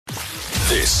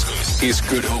This is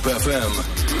Good Hope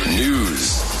FM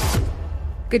News.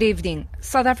 Good evening.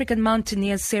 South African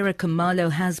mountaineer Sarah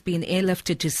Khumalo has been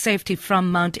airlifted to safety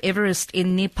from Mount Everest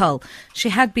in Nepal. She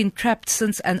had been trapped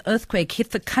since an earthquake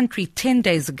hit the country 10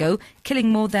 days ago, killing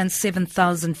more than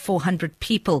 7,400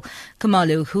 people.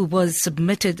 Khumalo, who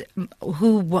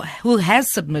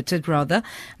has submitted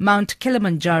Mount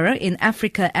Kilimanjaro in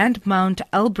Africa and Mount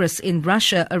Elbrus in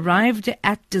Russia, arrived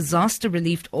at disaster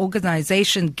relief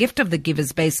organization Gift of the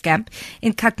Givers base camp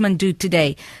in Kathmandu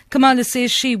today. Khumalo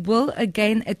says she will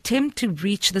again attempt to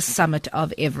reach the summit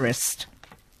of Everest.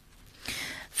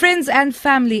 Friends and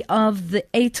family of the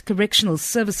 8 correctional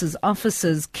services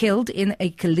officers killed in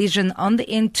a collision on the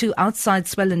N2 outside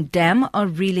Swellen Dam are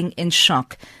reeling in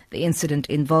shock. The incident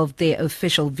involved their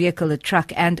official vehicle, a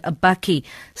truck and a bakkie.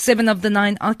 7 of the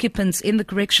 9 occupants in the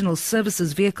correctional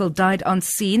services vehicle died on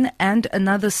scene and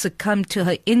another succumbed to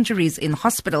her injuries in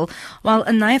hospital, while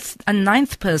a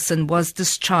ninth person was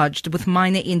discharged with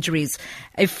minor injuries.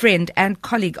 A friend and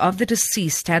colleague of the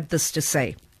deceased had this to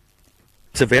say.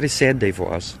 It's a very sad day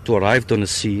for us to arrive on a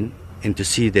scene and to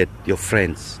see that your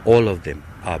friends, all of them,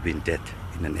 are being dead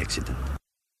in an accident.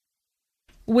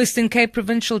 Western Cape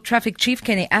Provincial Traffic Chief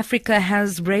Kenny Africa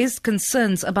has raised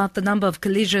concerns about the number of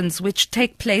collisions which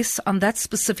take place on that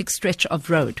specific stretch of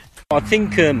road. I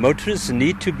think motorists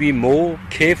need to be more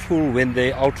careful when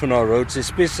they're out on our roads,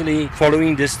 especially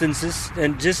following distances,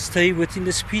 and just stay within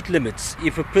the speed limits.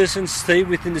 If a person stay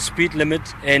within the speed limit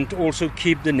and also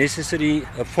keep the necessary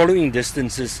following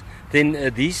distances,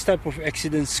 then these type of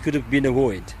accidents could have been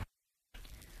avoided.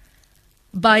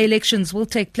 By-elections will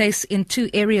take place in 2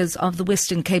 areas of the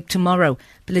Western Cape tomorrow.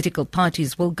 Political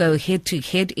parties will go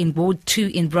head-to-head in Ward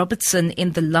 2 in Robertson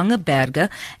in the Langeberge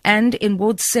and in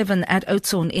Ward 7 at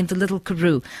Oudtshoorn in the Little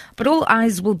Karoo. But all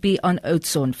eyes will be on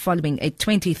Oudtshoorn following a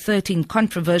 2013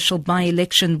 controversial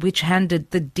by-election which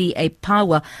handed the DA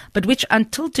power, but which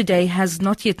until today has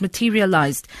not yet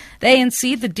materialized. The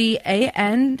ANC, the DA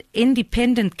and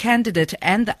independent candidate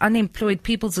and the Unemployed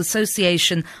People's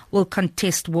Association will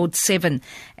contest Ward 7.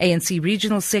 ANC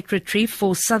Regional Secretary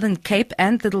for Southern Cape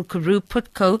and Little Karoo,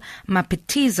 Putco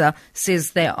Mapetiza,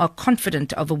 says they are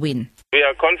confident of a win. We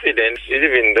are confident,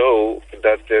 even though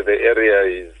that the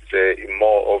area is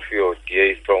more of your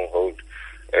DA stronghold.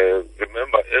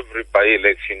 Remember, every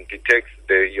by-election detects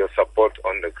your support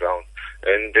on the ground.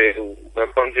 And we are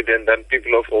confident that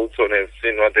people of Oudtshoorn have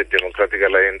seen what the Democratic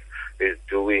Alliance is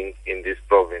doing in this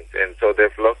province. And so they've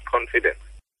lost confidence.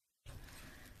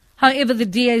 However, the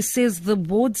DA says the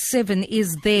Ward 7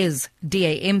 is theirs.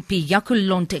 DA MP Yakul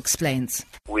Lonte explains.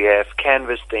 We have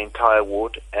canvassed the entire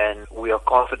ward and we are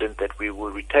confident that we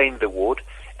will retain the ward,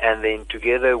 and then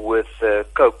together with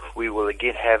COPE we will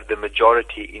again have the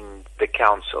majority in the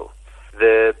council.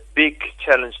 The big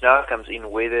challenge now comes in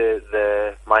whether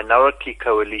the minority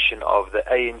coalition of the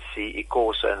ANC,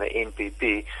 ICOSA and the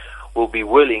NPP will be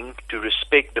willing to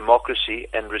respect democracy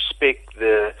and respect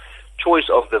the choice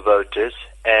of the voters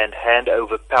and hand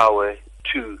over power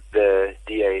to the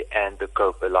DA and the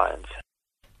COPE alliance.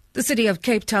 The City of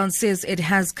Cape Town says it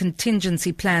has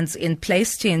contingency plans in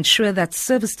place to ensure that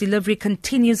service delivery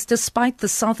continues despite the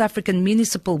South African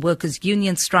Municipal Workers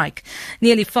Union strike.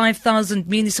 Nearly 5,000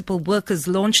 municipal workers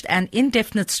launched an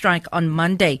indefinite strike on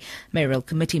Monday. Mayoral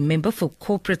Committee member for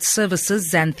Corporate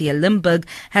Services, Xanthia Limburg,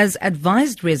 has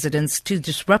advised residents to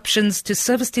disruptions to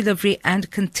service delivery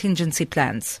and contingency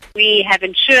plans. We have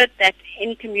ensured that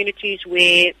in communities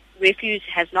where refuse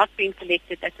has not been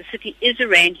collected, that the city is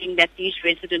arranging that these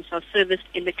residents are serviced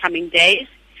in the coming days.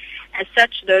 As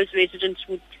such, those residents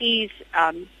would please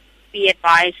be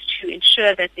advised to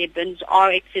ensure that their bins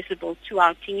are accessible to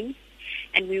our team,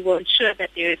 and we will ensure that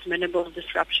there is minimal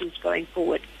disruptions going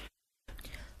forward.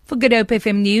 For Good Hope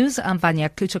FM News, I'm Vanya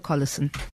Kluter-Collison.